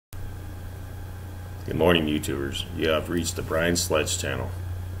Good morning, YouTubers. You have reached the Brian Sledge channel.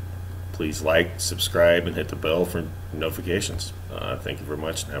 Please like, subscribe, and hit the bell for notifications. Thank you very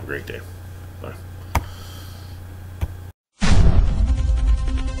much, and have a great day. Bye.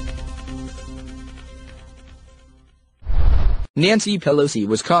 Nancy Pelosi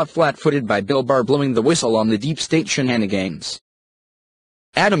was caught flat-footed by Bill Barr blowing the whistle on the deep state shenanigans.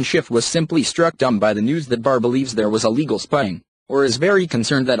 Adam Schiff was simply struck dumb by the news that Barr believes there was illegal spying, or is very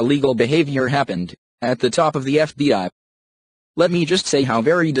concerned that illegal behavior happened, at the top of the FBI. Let me just say how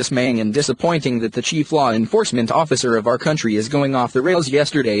very dismaying and disappointing that the chief law enforcement officer of our country is going off the rails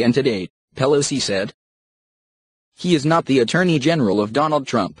yesterday and today, Pelosi said. He is not the Attorney General of Donald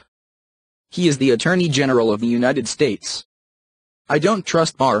Trump. He is the Attorney General of the United States. I don't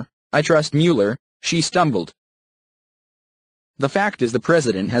trust Barr, I trust Mueller, she stumbled. The fact is the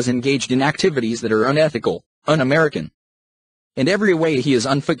president has engaged in activities that are unethical, un-American. In every way he is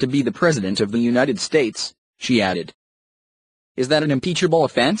unfit to be the president of the United States, she added. Is that an impeachable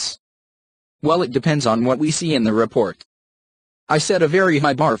offense? Well, it depends on what we see in the report. I set a very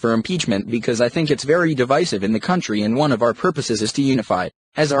high bar for impeachment because I think it's very divisive in the country, and one of our purposes is to unify,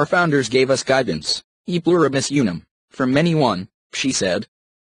 as our founders gave us guidance, e pluribus unum, from many one, she said.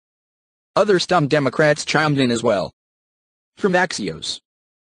 Other stump Democrats chimed in as well. From Axios.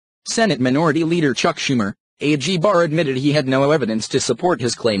 Senate Minority Leader Chuck Schumer, AG Barr admitted he had no evidence to support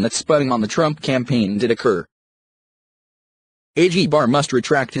his claim that spying on the Trump campaign did occur. AG Barr must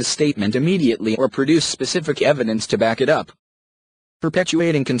retract his statement immediately or produce specific evidence to back it up.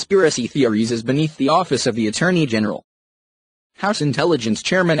 Perpetuating conspiracy theories is beneath the office of the Attorney General. House Intelligence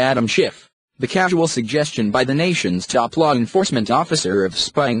Chairman Adam Schiff, the casual suggestion by the nation's top law enforcement officer of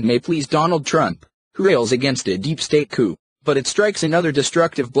spying may please Donald Trump, who rails against a deep state coup, but it strikes another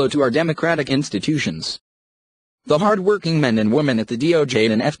destructive blow to our democratic institutions. The hard-working men and women at the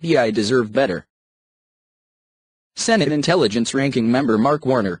DOJ and FBI deserve better. Senate Intelligence Ranking Member Mark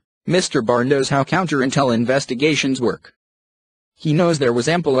Warner, Mr. Barr knows how counterintel investigations work. He knows there was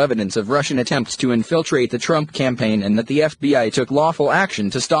ample evidence of Russian attempts to infiltrate the Trump campaign and that the FBI took lawful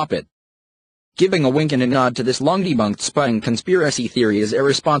action to stop it. Giving a wink and a nod to this long-debunked spying conspiracy theory is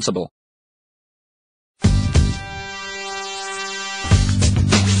irresponsible.